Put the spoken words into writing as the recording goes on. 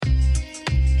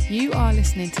You are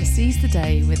listening to Seize the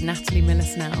Day with Natalie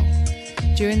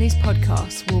Miller-Snell. During these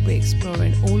podcasts, we'll be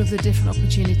exploring all of the different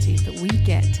opportunities that we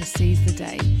get to seize the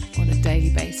day on a daily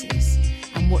basis,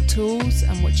 and what tools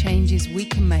and what changes we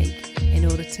can make in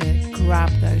order to grab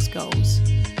those goals.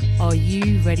 Are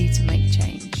you ready to make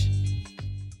change?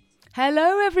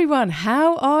 Hello everyone,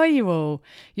 how are you all?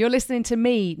 You're listening to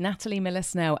me, Natalie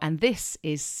Miller-Snell, and this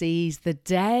is Seize the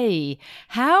Day.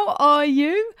 How are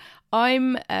you?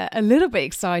 I'm a little bit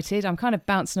excited. I'm kind of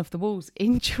bouncing off the walls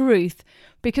in truth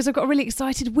because I've got a really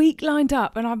excited week lined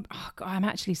up and I'm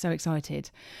actually so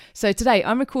excited. So today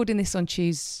I'm recording this on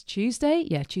Tuesday.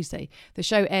 Yeah, Tuesday. The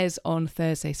show airs on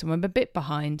Thursday, so I'm a bit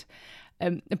behind.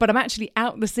 But I'm actually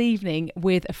out this evening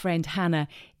with a friend, Hannah,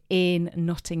 in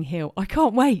Notting Hill. I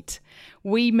can't wait.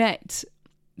 We met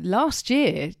last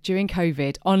year during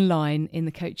COVID online in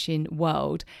the coaching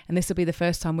world, and this will be the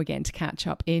first time we're getting to catch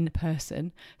up in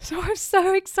person. So I'm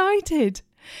so excited.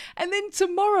 And then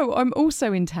tomorrow I'm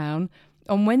also in town.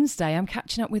 On Wednesday I'm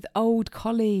catching up with old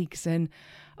colleagues and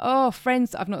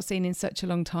friends that I've not seen in such a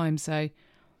long time. So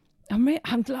I'm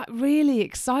like really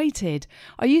excited.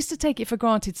 I used to take it for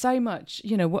granted so much,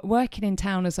 working in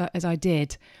town as I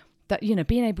did, that,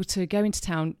 being able to go into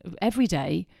town every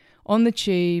day on the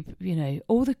tube,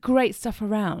 all the great stuff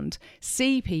around,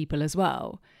 see people as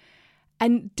well,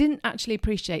 and didn't actually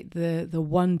appreciate the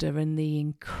wonder and the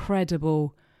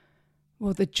incredible,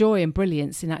 the joy and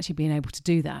brilliance in actually being able to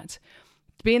do that.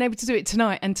 Being able to do it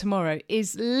tonight and tomorrow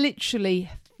is literally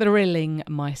thrilling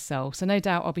my soul. So no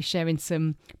doubt I'll be sharing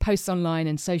some posts online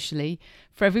and socially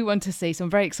for everyone to see. So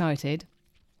I'm very excited.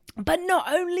 But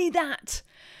not only that,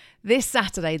 this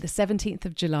Saturday, the 17th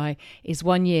of July, is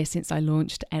 1 year since I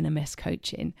launched NMS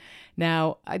Coaching.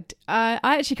 Now, I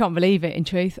actually can't believe it, in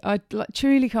truth. I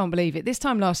truly can't believe it. This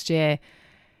time last year,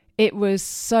 it was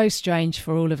so strange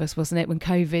for all of us, wasn't it, when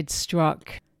COVID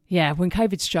struck? Yeah, when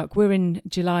COVID struck, we're in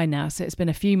July now, so it's been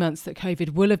a few months that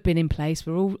COVID will have been in place.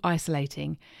 We're all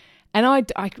isolating. And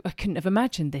I couldn't have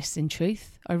imagined this, in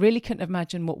truth. I really couldn't have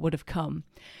imagined what would have come.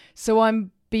 So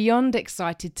I'm beyond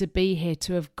excited to be here,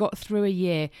 to have got through a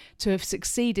year, to have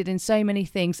succeeded in so many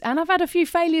things. And I've had a few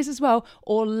failures as well,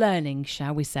 or learning,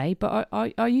 shall we say. But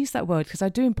I use that word because I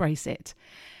do embrace it.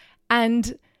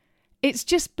 And it's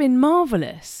just been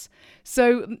marvellous.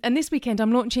 So, and this weekend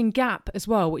I'm launching GAP as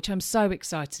well, which I'm so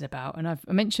excited about. And I've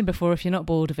mentioned before, if you're not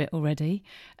bored of it already,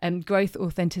 Growth,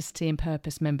 Authenticity and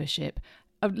Purpose membership.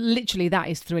 Literally, that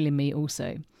is thrilling me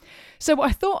also. So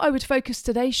I thought I would focus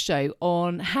today's show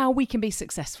on how we can be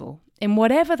successful in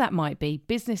whatever that might be,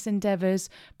 business endeavours,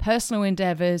 personal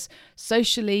endeavours,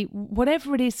 socially,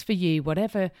 whatever it is for you,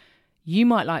 whatever you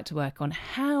might like to work on,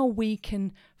 how we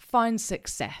can find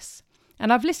success.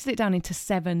 And I've listed it down into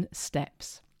 7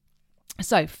 steps.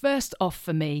 So first off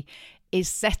for me is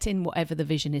setting whatever the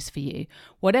vision is for you.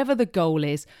 Whatever the goal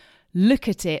is, look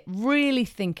at it, really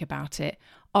think about it,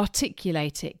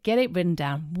 articulate it, get it written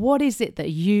down. What is it that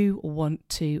you want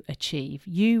to achieve,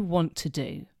 you want to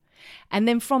do? And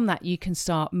then from that, you can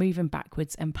start moving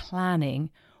backwards and planning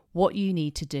what you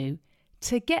need to do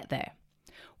to get there.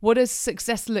 What does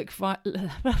success look like?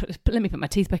 Let me put my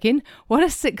teeth back in. What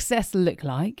does success look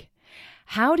like?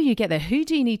 How do you get there? Who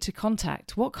do you need to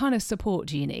contact? What kind of support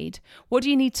do you need? What do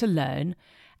you need to learn?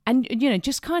 And,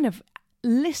 just kind of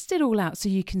list it all out so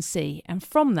you can see. And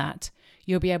from that,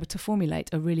 you'll be able to formulate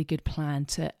a really good plan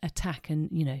to attack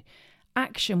and,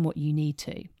 action what you need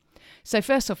to. So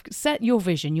first off, set your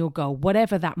vision, your goal,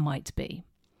 whatever that might be.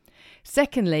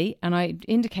 Secondly, and I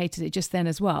indicated it just then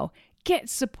as well, get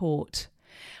support.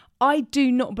 I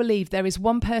do not believe there is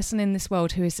one person in this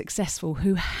world who is successful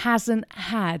who hasn't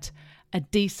had a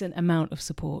decent amount of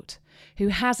support, who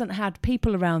hasn't had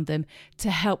people around them to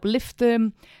help lift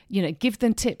them, give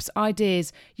them tips,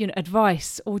 ideas,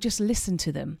 advice, or just listen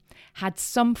to them, had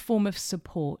some form of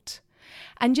support.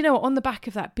 And on the back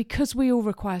of that, because we all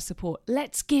require support,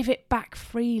 let's give it back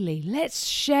freely. Let's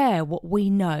share what we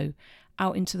know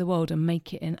out into the world and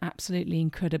make it an absolutely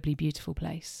incredibly beautiful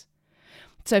place.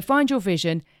 So find your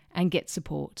vision and get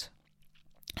support.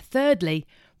 Thirdly,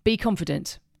 be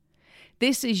confident.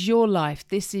 This is your life.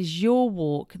 This is your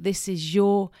walk. This is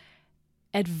your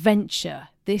adventure.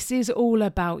 This is all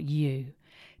about you.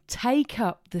 Take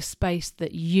up the space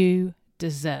that you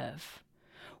deserve.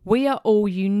 We are all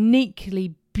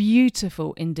uniquely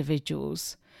beautiful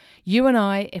individuals. You and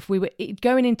I, if we were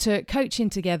going into coaching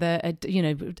together, at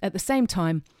the same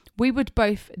time, we would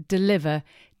both deliver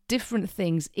different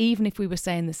things, even if we were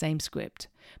saying the same script,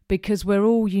 because we're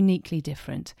all uniquely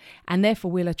different, and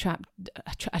therefore we'll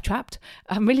attract.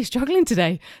 I'm really struggling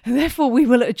today. And therefore, we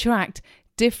will attract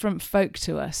different folk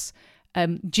to us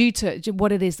due to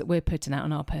what it is that we're putting out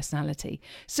on our personality.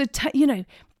 So,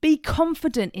 be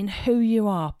confident in who you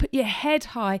are. Put your head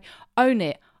high, own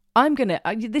it.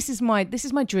 This is my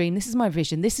dream. This is my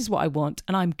vision. This is what I want.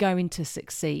 And I'm going to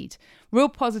succeed. Real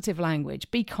positive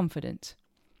language. Be confident.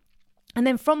 And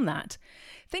then from that,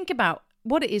 think about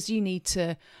what it is you need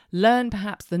to learn,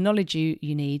 perhaps the knowledge you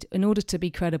need in order to be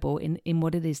credible in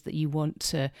what it is that you want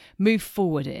to move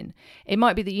forward in. It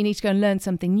might be that you need to go and learn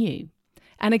something new.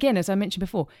 And again, as I mentioned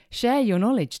before, share your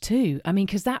knowledge too. I mean,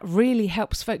 because that really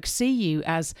helps folks see you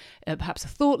as perhaps a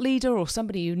thought leader or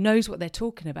somebody who knows what they're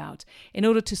talking about in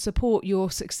order to support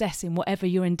your success in whatever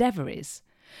your endeavour is.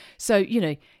 So,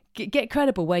 get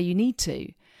credible where you need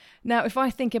to. Now, if I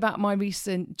think about my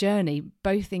recent journey,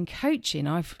 both in coaching,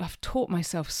 I've taught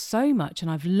myself so much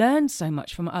and I've learned so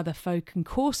much from other folk and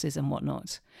courses and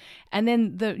whatnot. And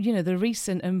then the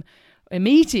recent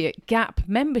immediate Gap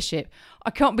membership,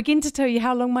 I can't begin to tell you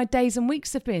how long my days and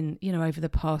weeks have been, over the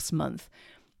past month.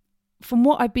 From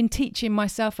what I've been teaching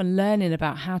myself and learning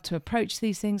about how to approach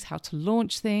these things, how to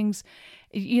launch things,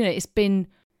 it's been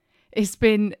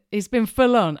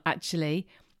full on actually.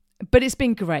 But it's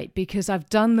been great because I've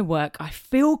done the work. I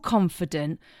feel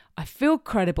confident. I feel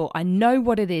credible. I know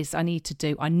what it is I need to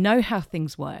do. I know how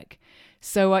things work.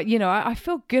 So, I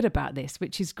feel good about this,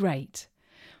 which is great.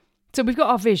 So we've got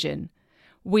our vision.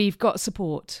 We've got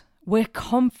support. We're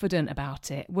confident about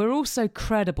it. We're also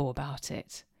credible about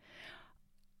it.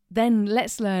 Then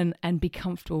let's learn and be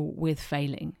comfortable with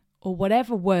failing, or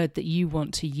whatever word that you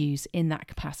want to use in that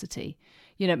capacity.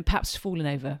 Perhaps falling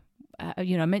over. I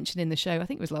mentioned in the show, I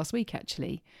think it was last week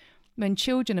actually, when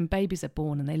children and babies are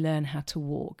born and they learn how to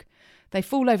walk, they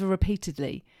fall over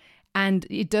repeatedly and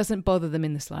it doesn't bother them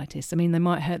in the slightest. I mean, they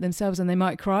might hurt themselves and they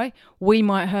might cry. We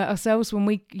might hurt ourselves when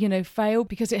we, fail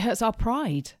because it hurts our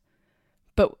pride.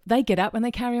 But they get up and they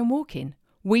carry on walking.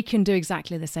 We can do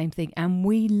exactly the same thing and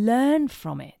we learn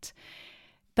from it.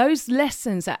 Those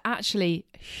lessons are actually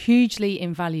hugely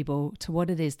invaluable to what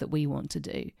it is that we want to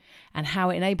do and how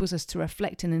it enables us to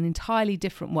reflect in an entirely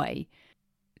different way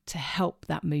to help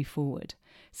that move forward.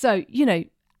 So,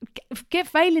 get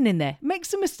failing in there, make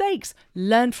some mistakes,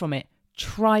 learn from it,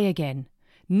 try again.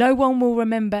 No one will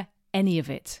remember any of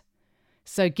it.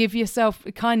 So give yourself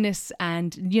kindness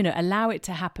and, allow it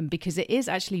to happen because it is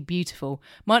actually beautiful.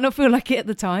 Might not feel like it at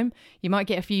the time. You might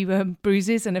get a few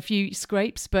bruises and a few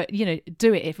scrapes, but,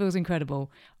 do it. It feels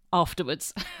incredible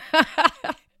afterwards.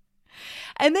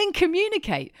 And then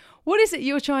communicate. What is it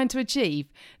you're trying to achieve?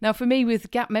 Now, for me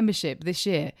with Gap membership this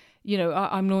year,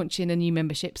 I'm launching a new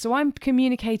membership. So I'm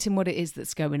communicating what it is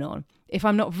that's going on. If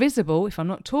I'm not visible, if I'm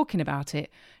not talking about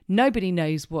it, nobody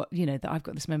knows that I've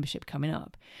got this membership coming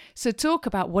up. So talk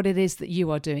about what it is that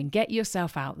you are doing. Get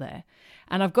yourself out there.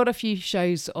 And I've got a few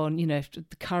shows on,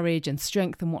 the courage and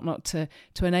strength and whatnot to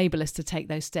enable us to take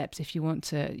those steps if you want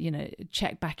to,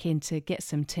 check back in to get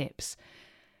some tips.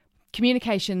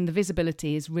 Communication, the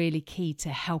visibility is really key to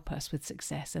help us with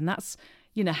success. And that's,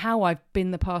 how I've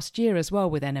been the past year as well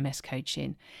with NMS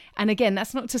coaching. And again,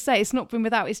 that's not to say it's not been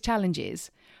without its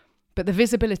challenges, but the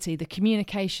visibility, the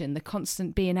communication, the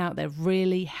constant being out there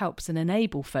really helps and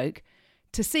enable folk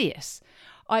to see us.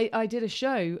 I did a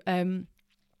show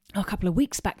a couple of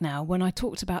weeks back now when I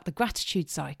talked about the gratitude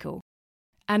cycle,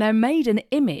 and I made an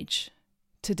image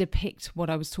to depict what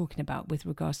I was talking about with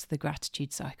regards to the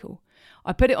gratitude cycle.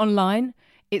 I put it online.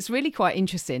 It's really quite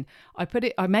interesting. I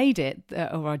designed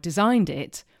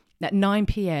it at 9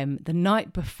 p.m. the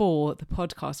night before the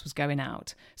podcast was going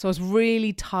out. So I was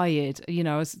really tired.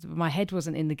 My head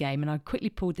wasn't in the game, and I quickly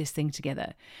pulled this thing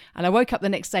together. And I woke up the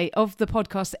next day of the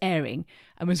podcast airing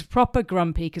and was proper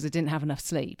grumpy because I didn't have enough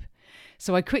sleep.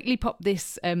 So I quickly popped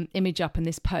this image up in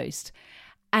this post.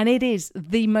 And it is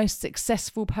the most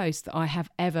successful post that I have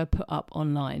ever put up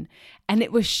online. And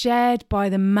it was shared by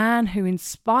the man who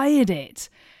inspired it.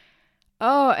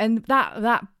 Oh, and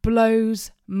that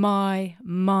blows my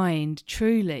mind,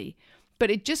 truly. But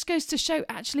it just goes to show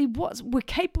actually what we're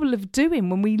capable of doing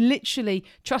when we literally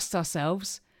trust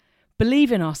ourselves,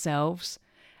 believe in ourselves,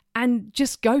 and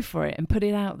just go for it and put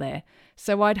it out there.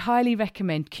 So I'd highly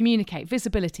recommend communicate,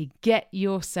 visibility, get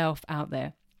yourself out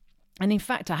there. And in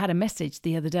fact, I had a message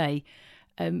the other day.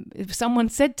 Someone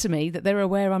said to me that they're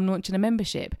aware I'm launching a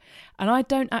membership, and I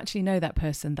don't actually know that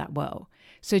person that well.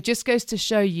 So it just goes to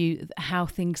show you how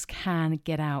things can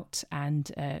get out.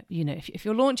 And, if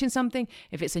you're launching something,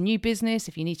 if it's a new business,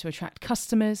 if you need to attract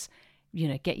customers,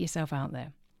 get yourself out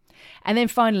there. And then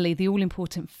finally, the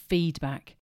all-important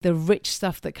feedback. the rich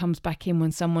stuff that comes back in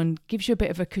when someone gives you a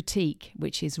bit of a critique,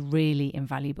 which is really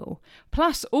invaluable.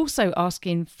 Plus also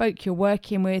asking folk you're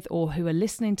working with or who are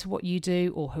listening to what you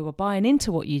do or who are buying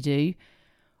into what you do,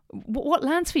 what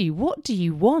lands for you? What do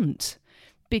you want?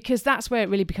 Because that's where it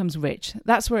really becomes rich.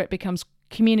 That's where it becomes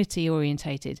community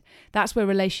orientated. That's where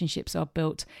relationships are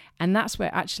built. And that's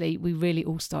where actually we really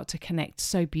all start to connect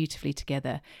so beautifully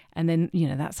together. And then,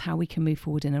 that's how we can move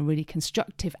forward in a really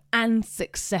constructive and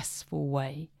successful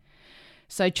way.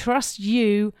 So trust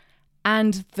you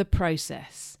and the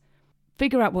process.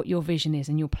 Figure out what your vision is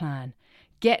and your plan.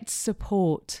 Get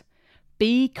support.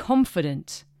 Be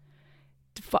confident.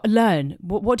 Learn.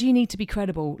 What do you need to be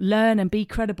credible? Learn and be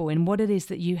credible in what it is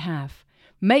that you have.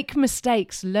 Make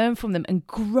mistakes, learn from them and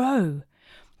grow.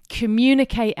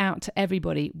 Communicate out to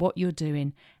everybody what you're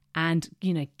doing and,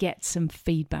 get some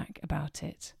feedback about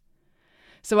it.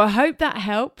 So I hope that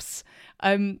helps.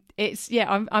 I'm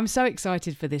so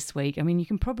excited for this week. I mean, you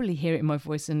can probably hear it in my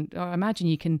voice and I imagine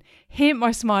you can hear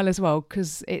my smile as well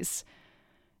because it's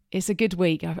a good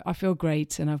week. I feel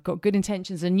great and I've got good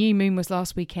intentions. A new moon was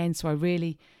last weekend, so I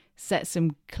really set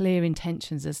some clear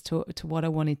intentions as to what I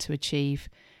wanted to achieve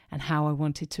and how I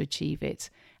wanted to achieve it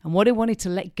and what I wanted to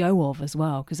let go of as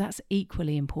well, because that's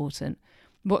equally important.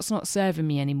 What's not serving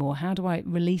me anymore? How do I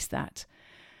release that?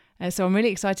 So I'm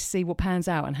really excited to see what pans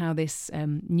out and how this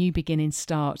new beginning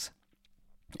starts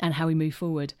and how we move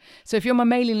forward. So if you're on my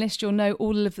mailing list, you'll know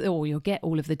you'll get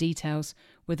all of the details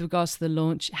with regards to the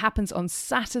launch. It happens on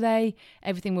Saturday.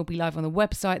 Everything will be live on the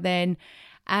website then.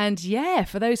 And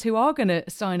for those who are going to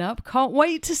sign up, can't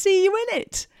wait to see you in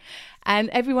it. And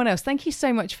everyone else, thank you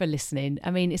so much for listening.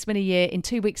 I mean, it's been a year. In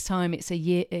 2 weeks' time, it's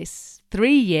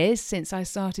 3 years since I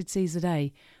started Seize the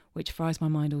Day, which fries my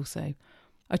mind also.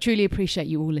 I truly appreciate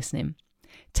you all listening.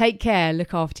 Take care,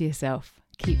 look after yourself,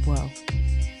 keep well.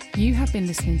 You have been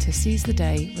listening to Seize the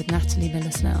Day with Natalie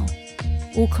Miller-Snell.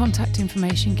 All contact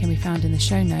information can be found in the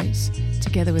show notes,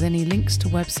 together with any links to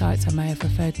websites I may have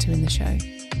referred to in the show.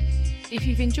 If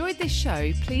you've enjoyed this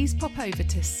show, please pop over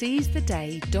to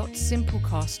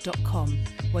seizetheday.simplecast.com,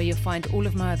 where you'll find all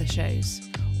of my other shows.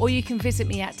 Or you can visit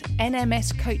me at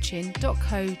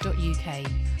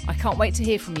nmscoaching.co.uk. I can't wait to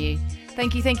hear from you.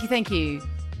 Thank you.